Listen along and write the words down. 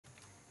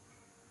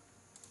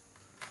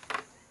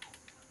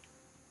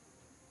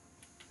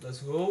Let's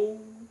go.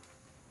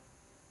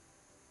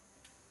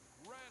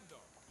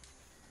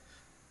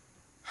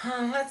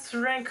 Let's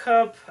rank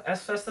up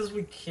as fast as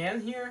we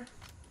can here.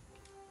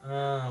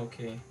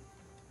 Okay.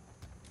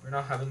 We're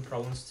not having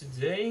problems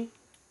today.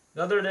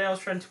 The other day I was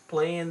trying to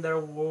play and there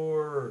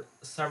were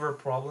several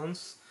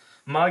problems.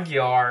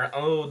 Magyar,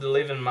 oh, the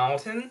Living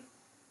Mountain.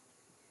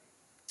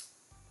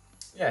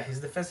 Yeah,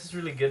 his defense is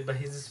really good, but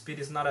his speed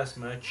is not as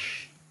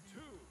much.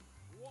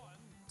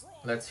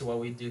 Let's see what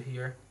we do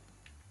here.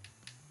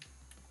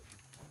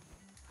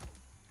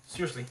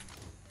 Seriously.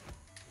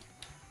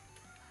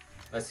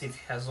 Let's see if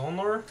he has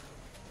honor.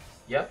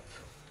 Yep.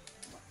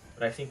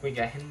 But I think we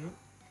got him.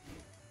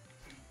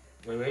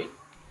 Wait.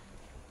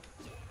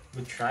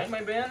 Good try,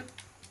 my man.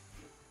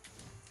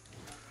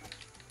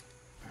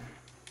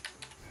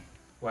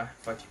 What? I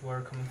thought you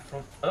were coming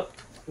from up.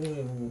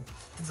 Ooh,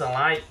 it's a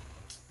lie.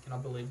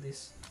 Cannot believe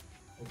this.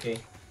 Okay.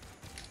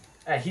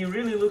 He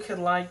really looked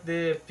like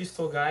the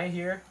pistol guy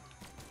here.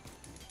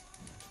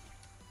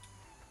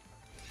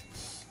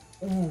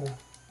 Ooh.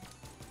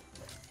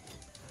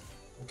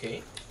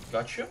 Okay,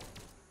 got you.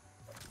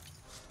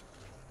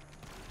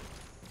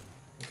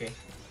 Okay,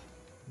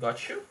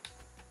 got you.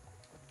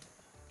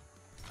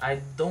 I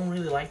don't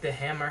really like the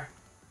hammer.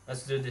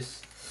 Let's do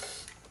this.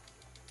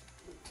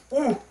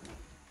 Ooh.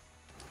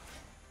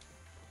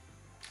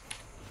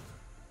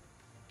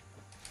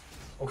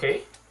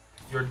 Okay,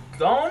 you're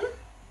gone.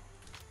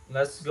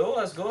 Let's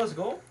go.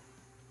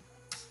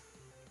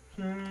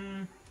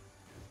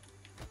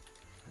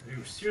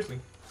 Seriously.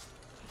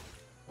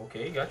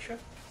 Okay, gotcha.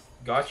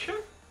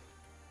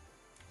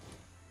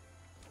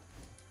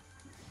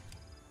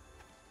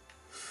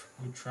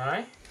 Good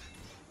try.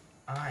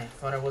 I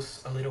thought I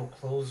was a little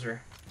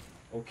closer.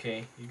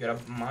 Okay, you got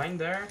a mine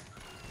there.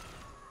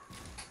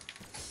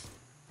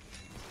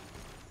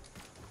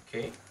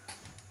 Okay.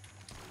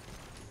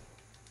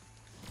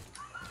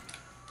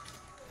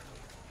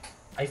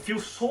 I feel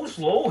so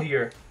slow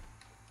here.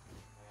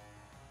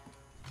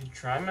 Good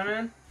try, my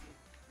man.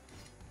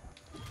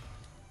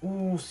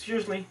 Ooh,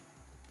 seriously.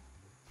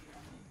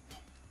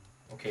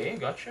 Okay,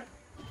 gotcha.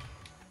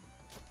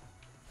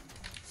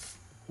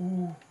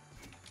 Ooh.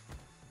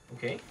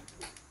 Okay.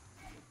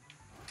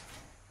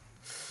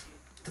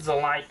 That's a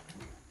lie.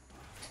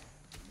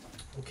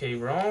 Okay,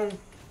 wrong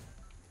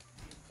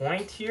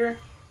point here.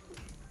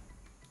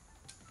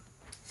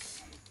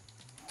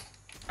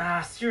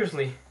 Ah,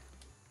 seriously.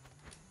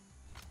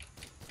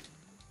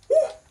 Woo!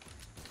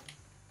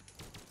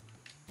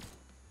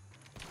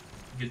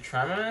 Good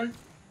try, man.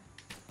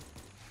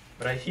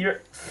 But I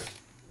hear.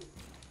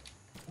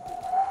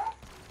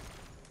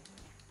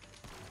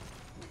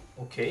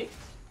 Okay.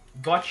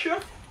 Gotcha.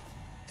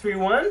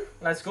 3-1.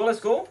 Let's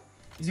go.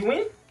 Easy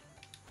win.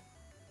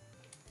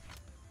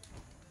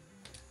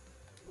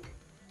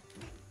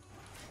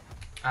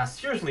 Ah,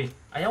 seriously.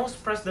 I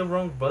almost pressed the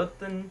wrong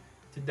button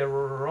to the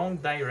wrong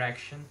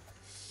direction.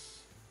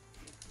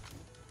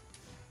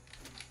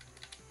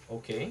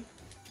 Okay.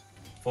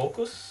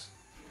 Focus.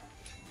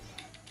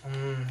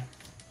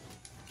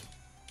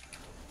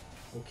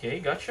 Okay,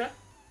 gotcha.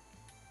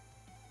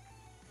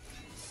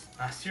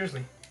 Ah,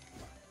 seriously.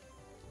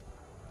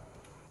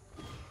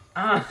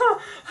 Ah,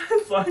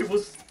 I thought it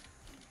was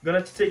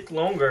gonna take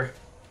longer.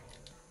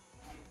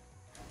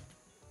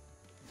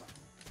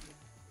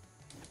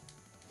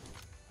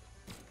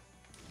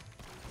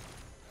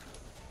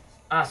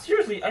 Ah,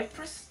 seriously, I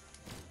pressed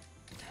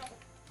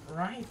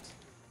right.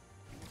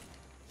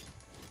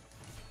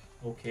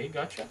 Okay,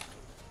 gotcha.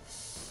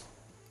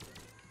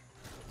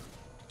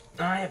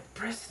 I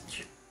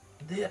pressed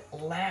the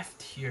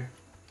left here.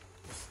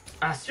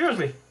 Ah,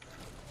 seriously.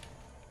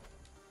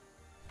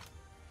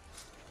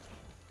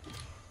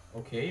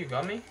 Okay, you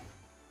got me.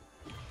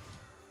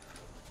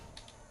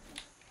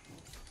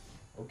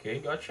 Okay,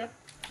 gotcha.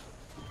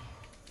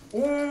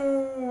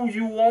 Ooh,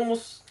 you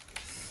almost...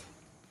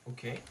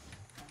 Okay.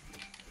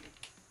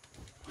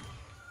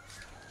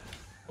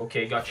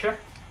 Okay, gotcha.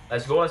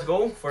 Let's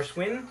go. First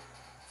win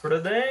for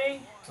the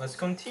day. Let's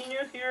continue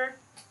here.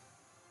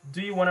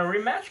 Do you want a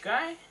rematch,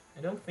 guy?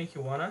 I don't think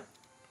you wanna.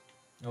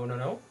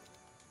 No.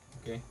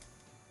 Okay.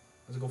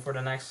 Let's go for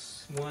the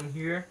next one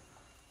here.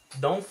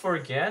 Don't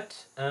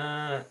forget,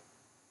 yeah,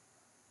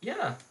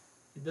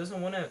 he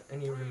doesn't want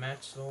any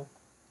rematch, so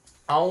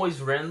always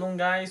random,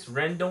 guys.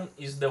 Random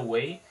is the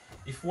way.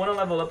 If you want to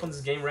level up on this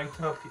game, rank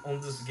up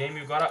on this game,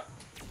 you gotta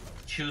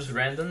choose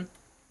random.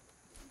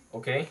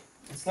 Okay,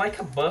 it's like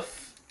a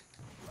buff.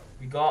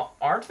 We got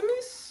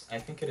Artemis. I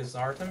think it is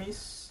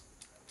Artemis.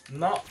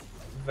 Not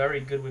very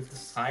good with the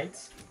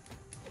sights.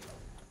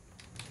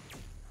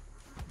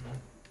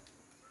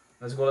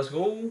 Let's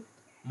go.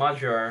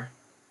 Magyar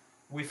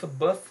with a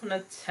buff and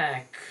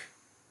attack.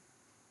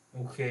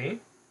 Okay.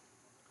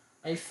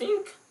 I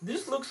think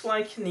this looks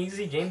like an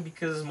easy game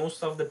because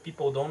most of the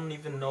people don't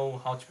even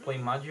know how to play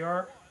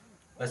Magyar.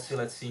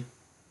 Let's see.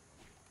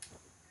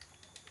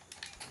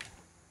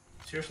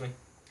 Seriously.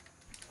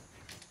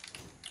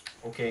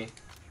 Okay.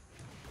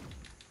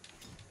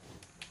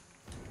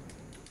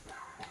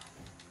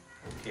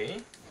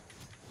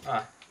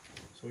 Ah,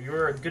 So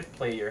you're a good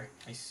player,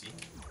 I see.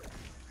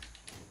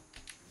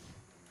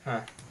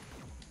 Huh.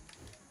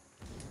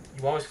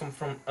 You always come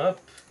from up.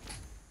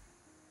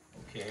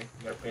 Okay,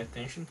 gotta pay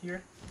attention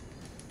here.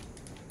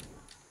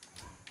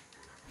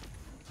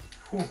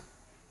 Whew.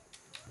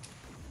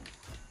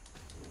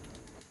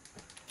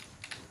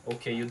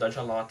 Okay, you dodge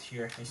a lot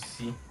here, I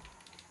see.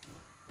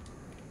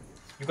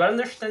 You gotta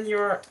understand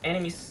your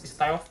enemy's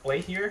style of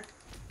play here.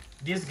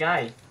 This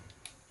guy,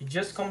 he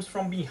just comes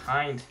from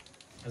behind,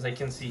 as I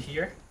can see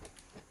here.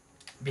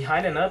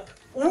 Behind and up.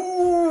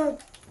 Ooh!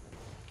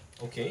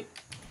 Okay.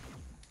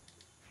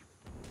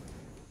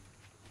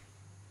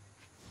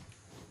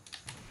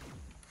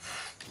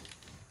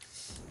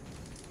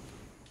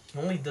 He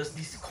only does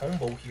this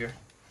combo here.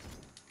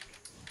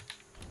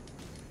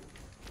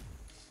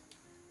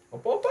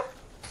 Opa, opa.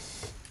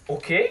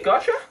 Okay,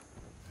 gotcha.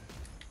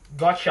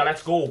 Gotcha,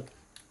 let's go.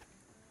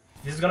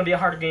 This is gonna be a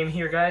hard game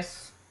here,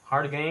 guys.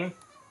 Hard game.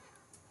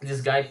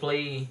 This guy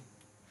he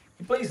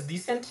plays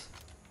decent.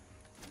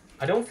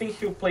 I don't think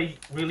he'll play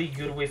really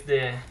good with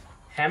the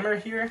hammer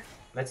here.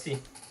 Let's see.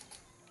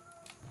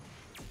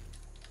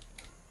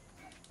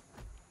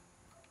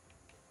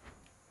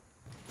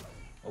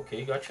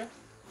 Okay, gotcha.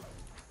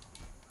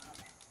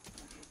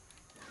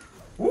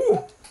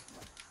 Woo!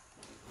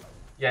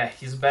 Yeah,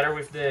 he's better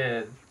with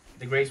the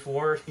Great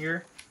Sword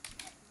here.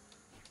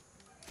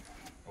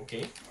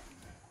 Okay.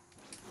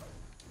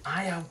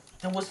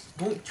 That was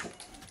going to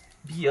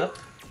be up.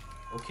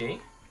 Okay.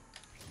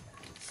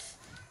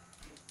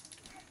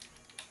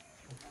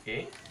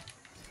 Okay.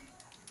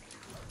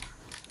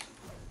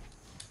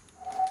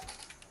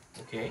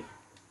 Okay.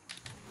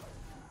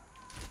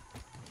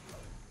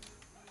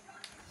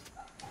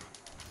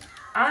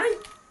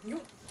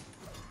 You...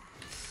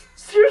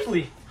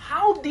 Seriously,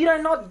 how did I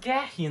not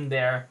get him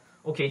there?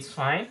 Okay, it's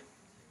fine.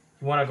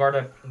 You wanna guard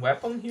a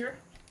weapon here?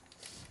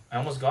 I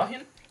almost got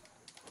him.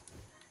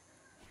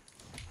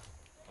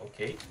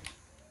 Okay.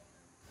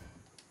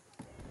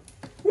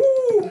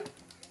 Woo!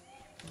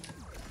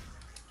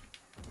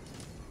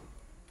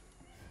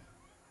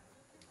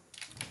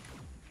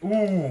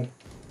 Ooh.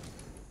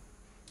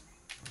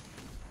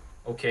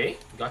 Okay,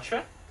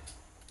 gotcha.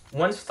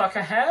 One stock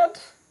ahead.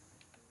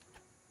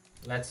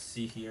 Let's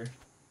see here.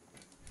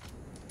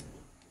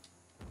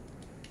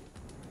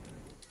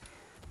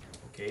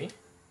 Okay.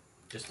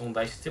 Just don't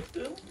die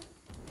still.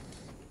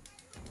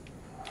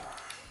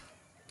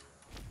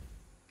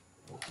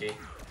 Okay.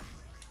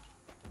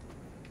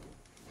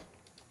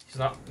 He's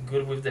not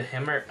good with the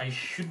hammer. I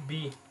should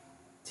be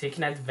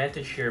taking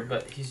advantage here,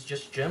 but he's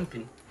just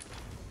jumping.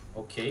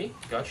 Okay,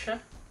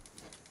 gotcha.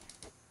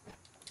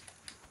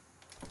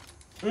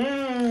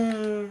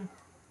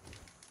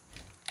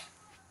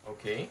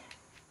 Okay.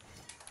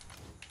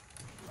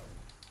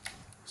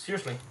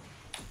 Seriously.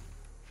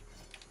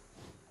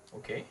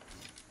 Okay.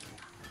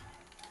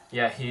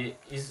 Yeah, he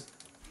is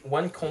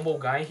one combo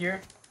guy here.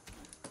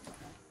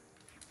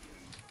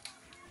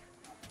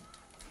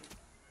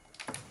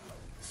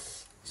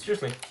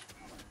 Seriously.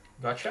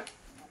 Gotcha.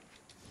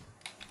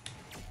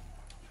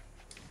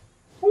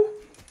 Woo.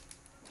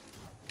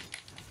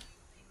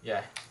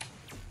 Yeah.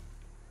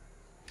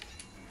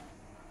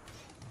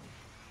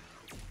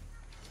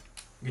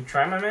 Good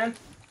try, my man.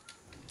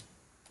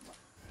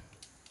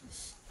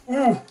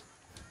 Ooh.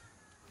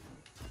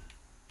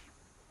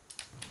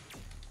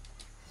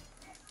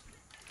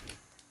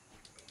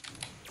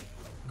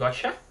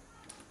 Gotcha.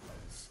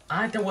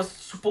 Ah, that was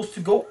supposed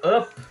to go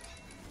up.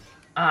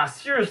 Ah,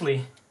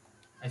 seriously.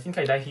 I think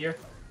I die here.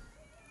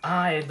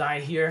 Ah, I die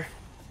here.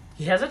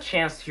 He has a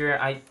chance here.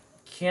 I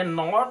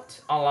cannot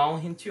allow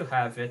him to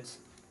have it.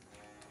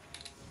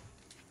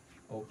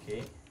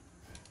 Okay.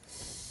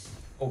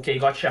 Okay,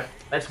 gotcha.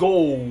 Let's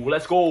go.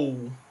 Let's go.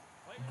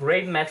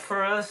 Great match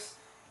for us.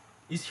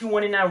 Is he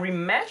wanting a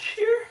rematch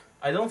here?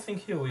 I don't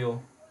think he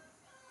will.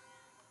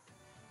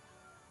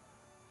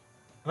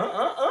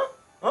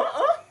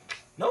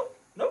 No.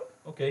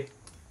 Okay.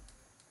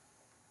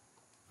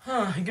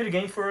 Good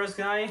game for us,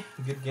 guy.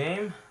 Good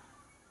game.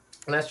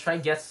 Let's try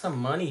and get some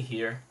money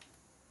here.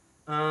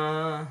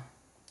 Yeah,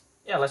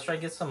 let's try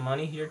and get some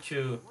money here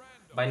to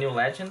buy new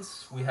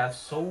legends. We have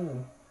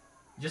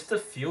just a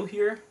few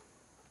here.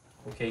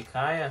 Okay,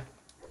 Kaya.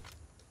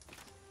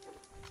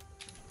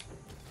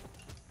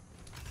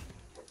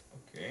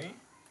 Okay.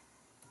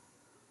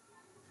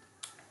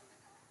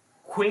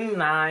 Queen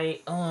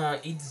Knight.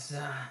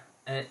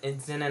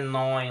 It's an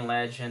annoying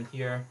legend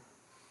here.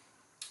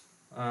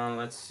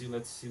 Let's see.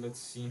 3,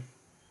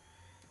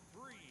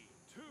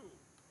 2,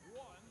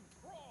 1,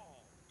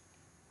 brawl.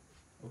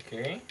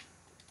 Okay.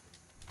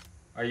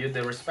 Are you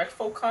the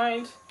respectful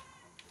kind?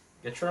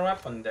 Get your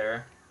weapon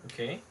there.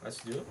 Okay,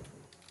 let's do.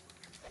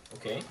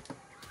 Okay.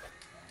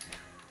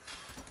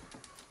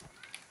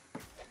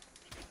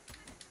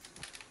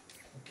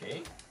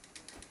 Okay.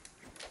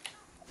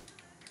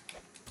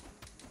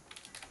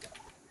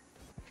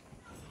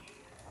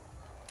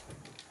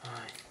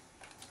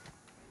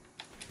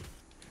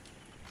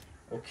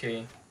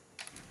 Okay.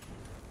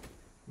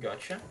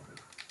 Gotcha.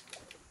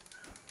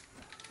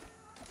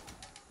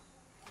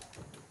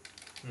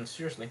 No,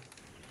 seriously.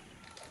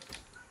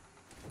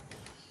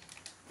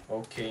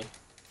 Okay.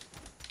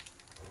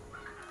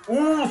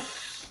 Ooh!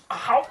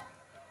 How?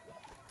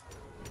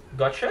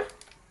 Gotcha.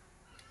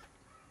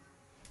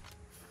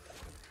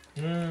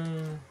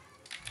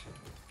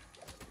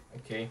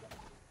 Okay.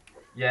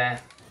 Yeah.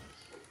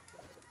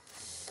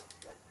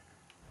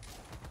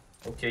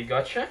 Okay,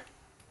 gotcha.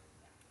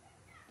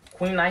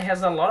 Queen Knight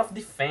has a lot of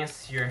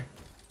defense here.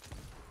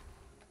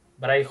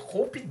 But I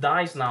hope he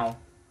dies now.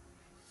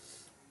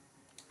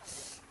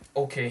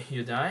 Okay,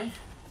 you die.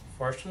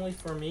 Fortunately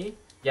for me.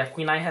 Yeah,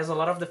 Queen Knight has a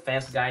lot of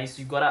defense, guys.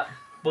 You gotta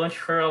punch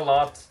her a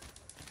lot.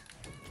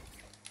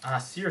 Ah,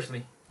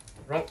 seriously.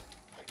 Wrong.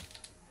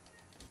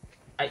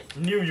 I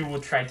knew you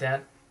would try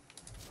that.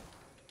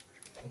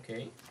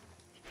 Okay.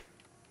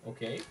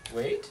 Okay,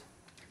 wait.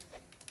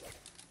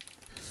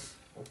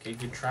 Okay,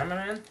 good try, my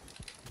man.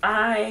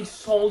 I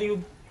saw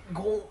you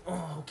go.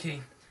 Oh,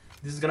 okay.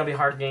 This is gonna be a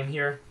hard game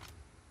here.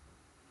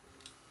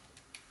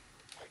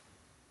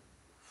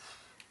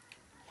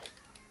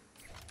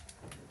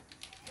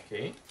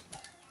 Okay.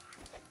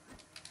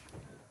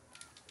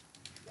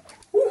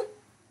 Woo!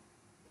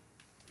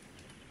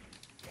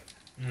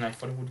 I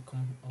thought it would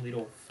come a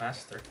little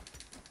faster.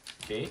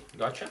 Okay,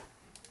 gotcha.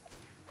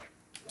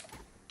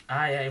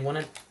 I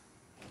wanted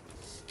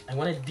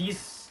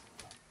this.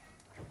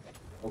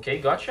 Okay,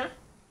 gotcha.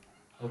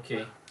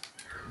 Okay,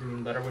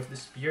 doing better with the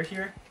spear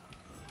here.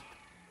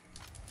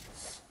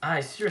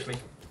 Seriously.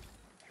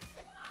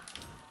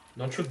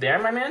 Don't you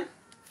dare, my man.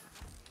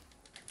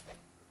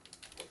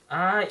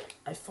 I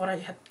thought I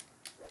had.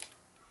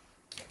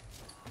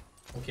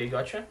 Okay,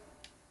 gotcha.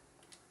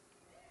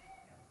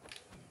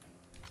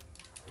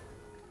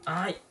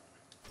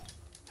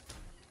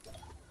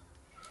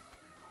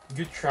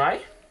 Good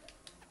try.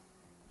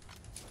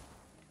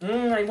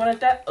 I wanted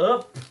that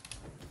up.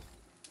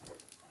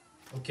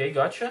 Okay,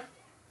 gotcha.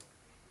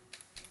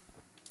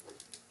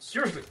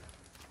 Seriously.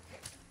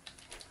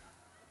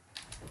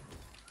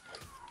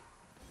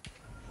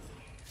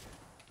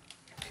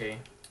 Okay,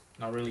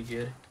 not really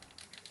good.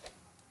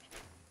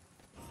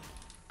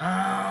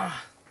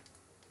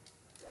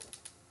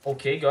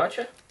 Okay,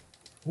 gotcha.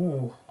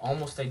 Ooh,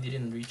 almost I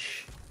didn't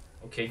reach.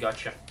 Okay,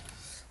 gotcha.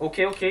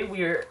 Okay,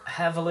 we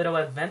have a little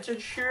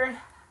advantage here.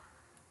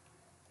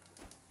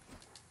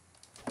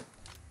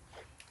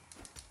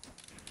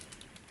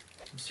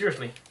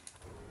 Seriously.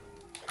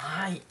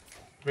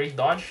 Great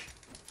dodge.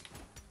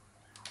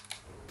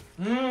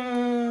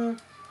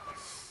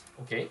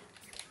 Okay.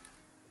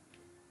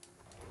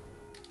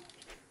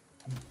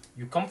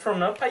 You come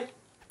from up, I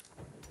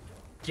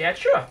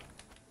getcha.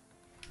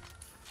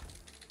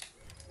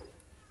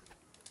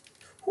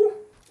 Whew.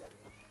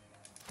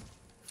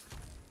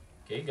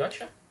 Okay,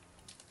 gotcha.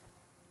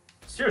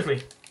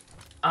 Seriously.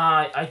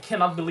 I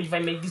cannot believe I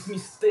made this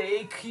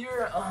mistake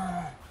here.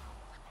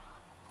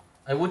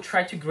 I would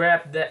try to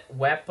grab that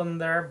weapon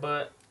there,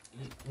 but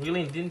it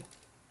really didn't.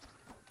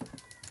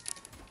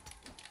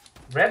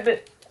 Grab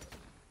it.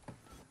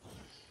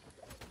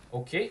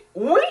 Okay.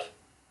 Oi!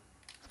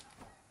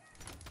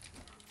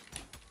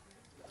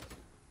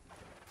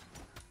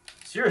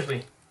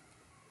 Seriously.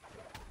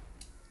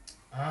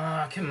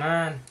 Come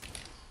on.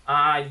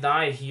 I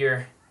die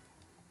here.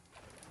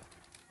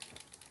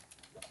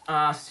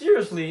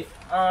 Seriously.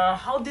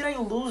 How did I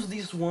lose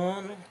this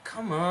one?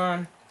 Come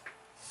on.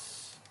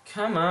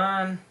 Come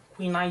on.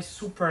 Queen Knight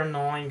super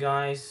annoying,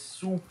 guys.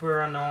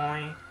 Super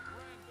annoying.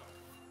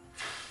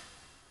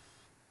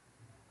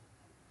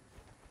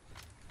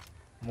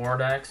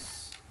 Mordax.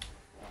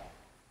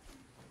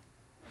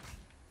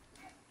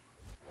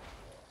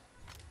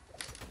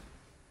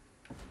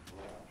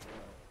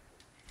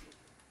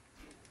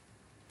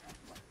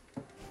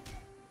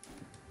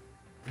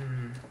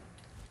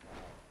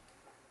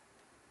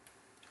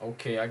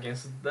 Okay,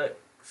 against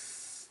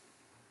Dusk.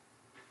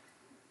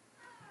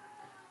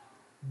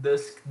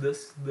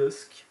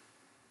 Dusk.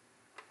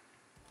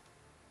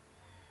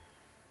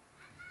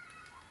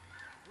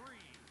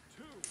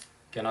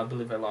 Cannot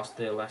believe I lost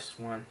the last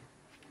one.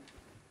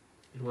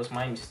 It was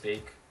my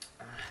mistake.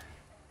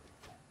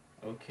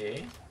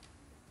 Okay.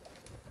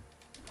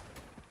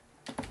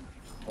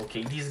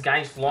 Okay, these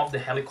guys love the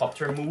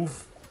helicopter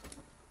move.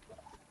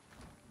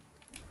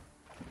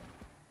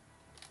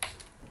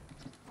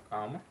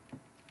 Calm.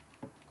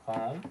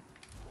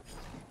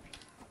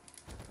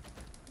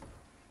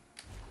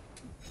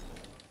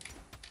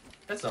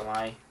 That's a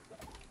lie.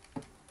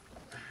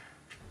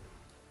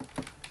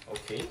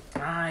 Okay.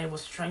 I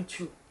was trying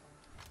to...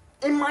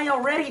 Am I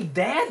already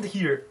dead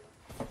here?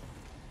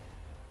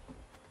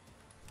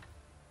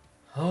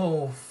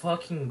 Oh,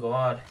 fucking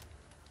God.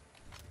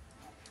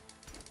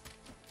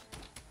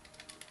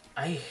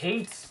 I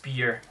hate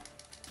spear.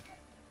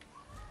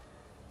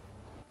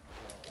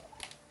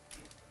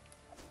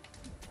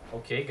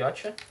 Okay,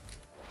 gotcha.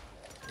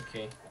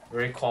 Okay, I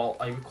recall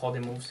the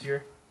moves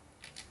here.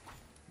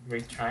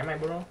 Great try, my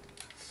bro.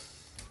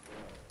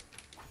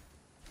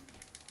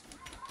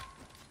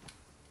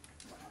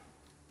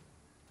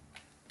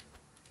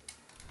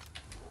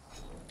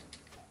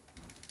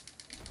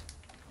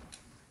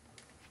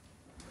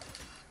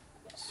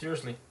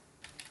 seriously.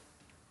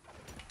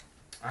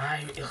 Ah,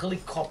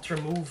 helicopter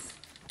move.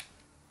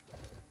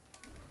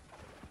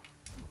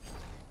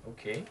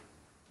 Okay.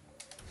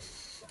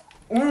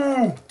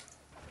 Ooh!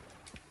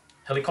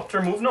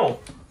 Helicopter move?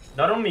 No.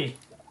 Not on me.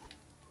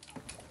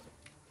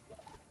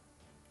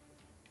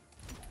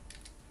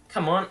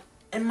 Come on.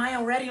 Am I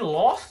already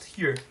lost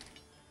here?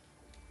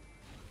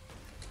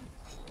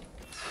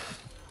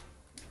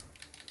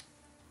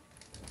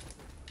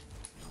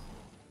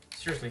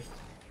 Seriously.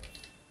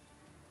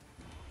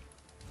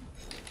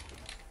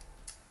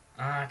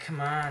 Ah, come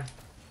on.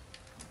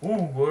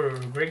 Ooh, what a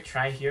great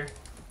try here.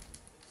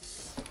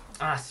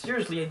 Ah,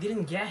 seriously, I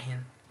didn't get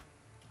him.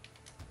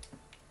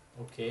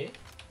 Okay.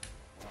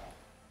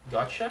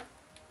 Gotcha.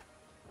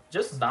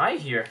 Just die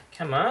here.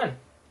 Come on.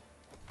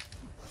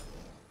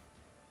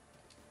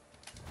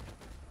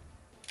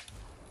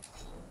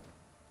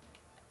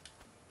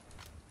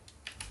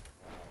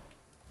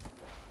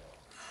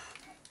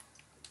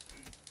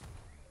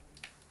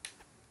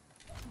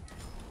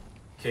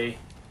 Okay.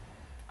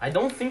 I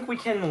don't think we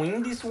can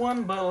win this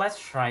one, but let's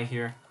try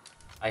here.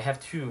 I have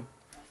to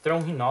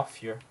throw him off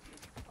here.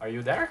 Are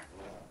you there?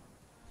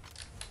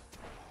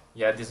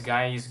 Yeah, this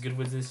guy is good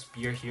with this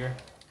spear here.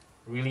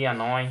 Really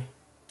annoying.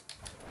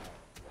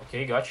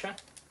 Okay, gotcha.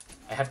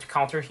 I have to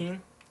counter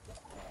him.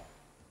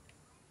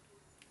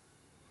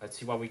 Let's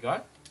see what we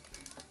got.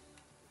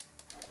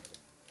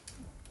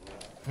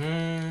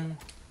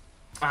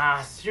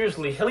 Ah,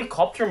 seriously,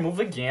 helicopter move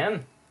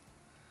again.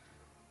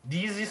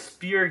 These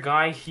spear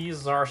guy,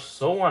 he's are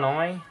so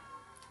annoying.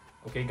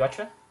 Okay,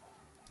 gotcha.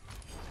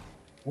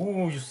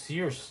 Ooh, you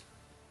serious?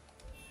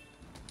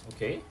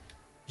 Okay.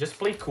 Just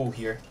play cool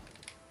here.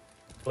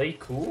 Play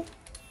cool?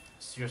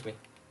 Seriously.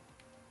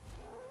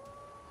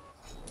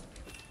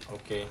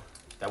 Okay,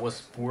 that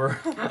was poor.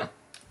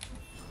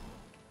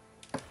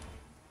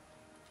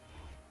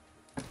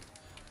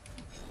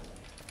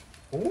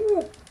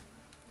 Ooh.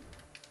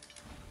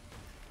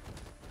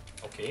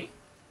 Okay.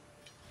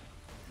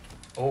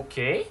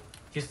 Okay.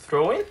 He's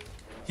throwing.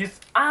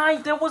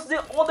 That was the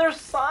other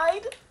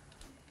side.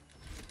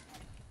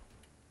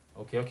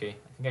 Okay, okay.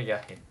 I think I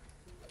got him.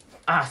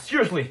 Ah,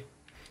 seriously.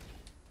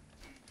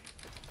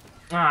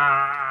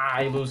 Ah,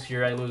 I lose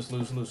here. I lose.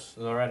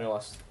 Alright, I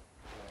lost.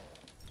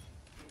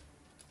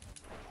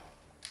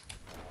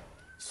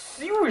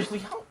 Seriously,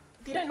 how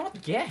did I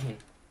not get him?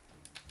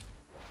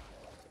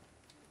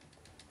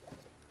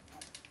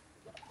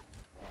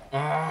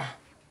 Ah.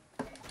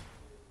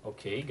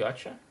 Okay,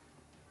 gotcha.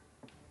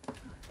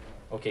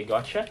 Okay,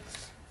 gotcha.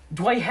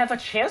 Do I have a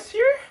chance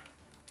here?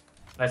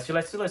 Let's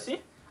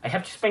see. I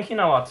have to spank him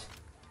a lot.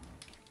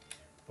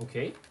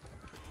 Okay.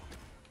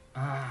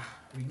 Ah,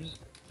 really?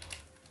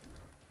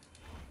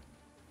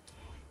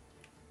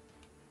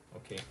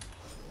 Okay.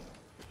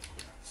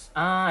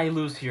 Ah, I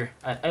lose here.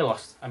 I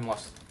lost. I'm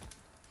lost.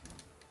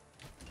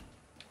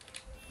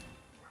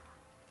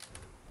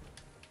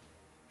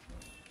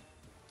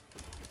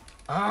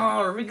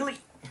 Ah, really?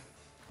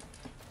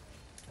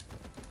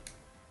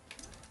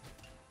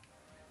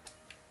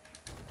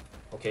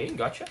 Okay,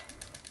 gotcha.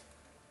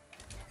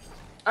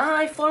 Ah,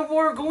 I thought we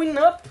were going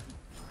up.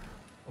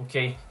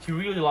 Okay, he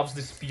really loves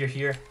the spear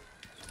here.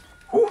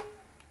 Whew.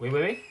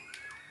 Wait.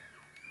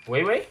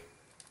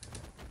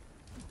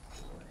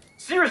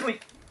 Seriously?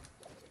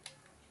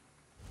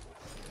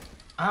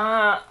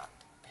 Ah,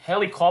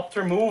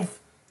 helicopter move.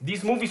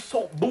 This move is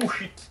so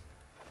bullshit.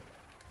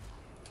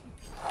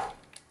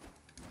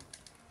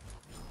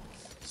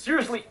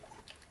 Seriously?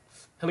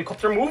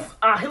 Helicopter move?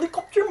 Ah,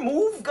 helicopter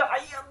move, guy.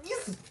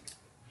 This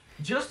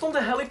just on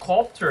the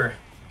helicopter.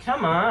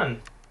 Come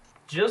on.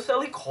 Just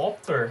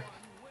helicopter.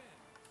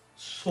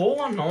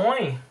 So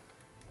annoying.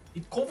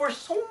 It covers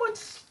so much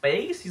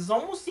space, it's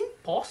almost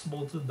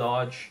impossible to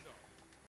dodge.